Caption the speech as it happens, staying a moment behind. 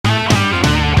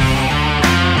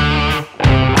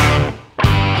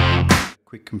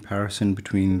quick comparison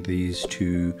between these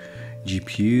two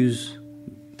GPUs.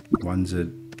 One's a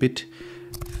bit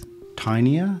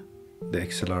tinier, the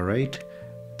Accelerate.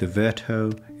 The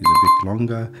Verto is a bit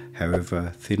longer,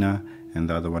 however thinner, and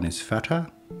the other one is fatter.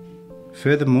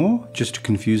 Furthermore, just to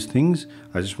confuse things,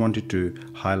 I just wanted to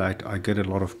highlight, I get a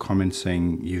lot of comments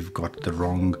saying you've got the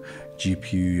wrong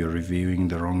GPU, you're reviewing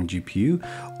the wrong GPU.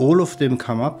 All of them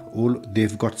come up,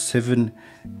 they've got 7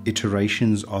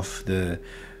 iterations of the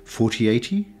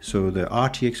 4080. So the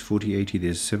RTX 4080,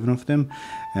 there's 7 of them,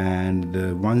 and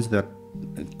the ones that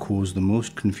cause the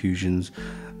most confusions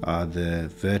are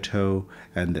the Verto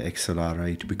and the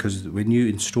Accelerate, because when you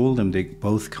install them, they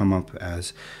both come up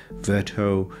as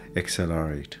Verto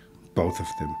Accelerate, both of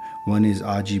them. One is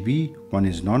RGB, one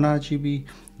is non-RGB.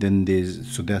 Then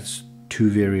so that's 2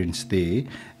 variants there.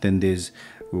 Then there's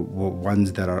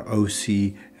ones that are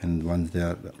OC and ones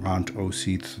that aren't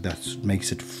OC, so that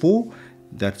makes it 4.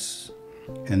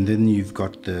 And then you've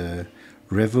got the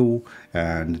Revel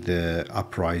and the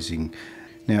Uprising.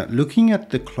 Now, looking at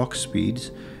the clock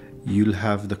speeds, you'll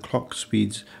have the clock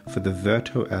speeds for the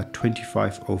Verto at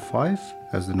 2505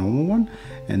 as the normal one,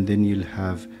 and then you'll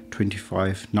have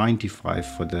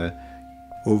 2595 for the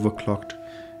overclocked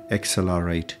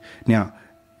Accelerate. Now,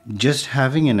 just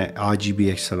having an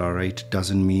RGB Accelerate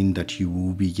doesn't mean that you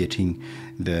will be getting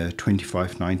the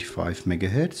 2595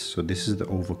 megahertz. So this is the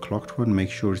overclocked one.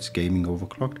 Make sure it's gaming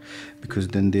overclocked, because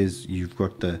then you've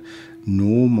got the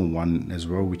normal one as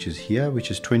well, which is here,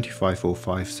 which is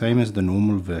 2505, same as the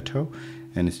normal Verto,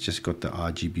 and it's just got the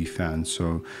RGB fan,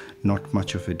 so not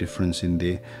much of a difference in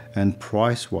there. And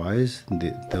price wise,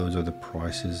 those are the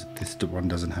prices. This one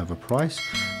doesn't have a price,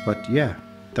 but yeah,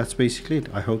 that's basically it.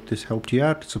 I hope this helped you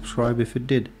out. Subscribe if it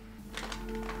did.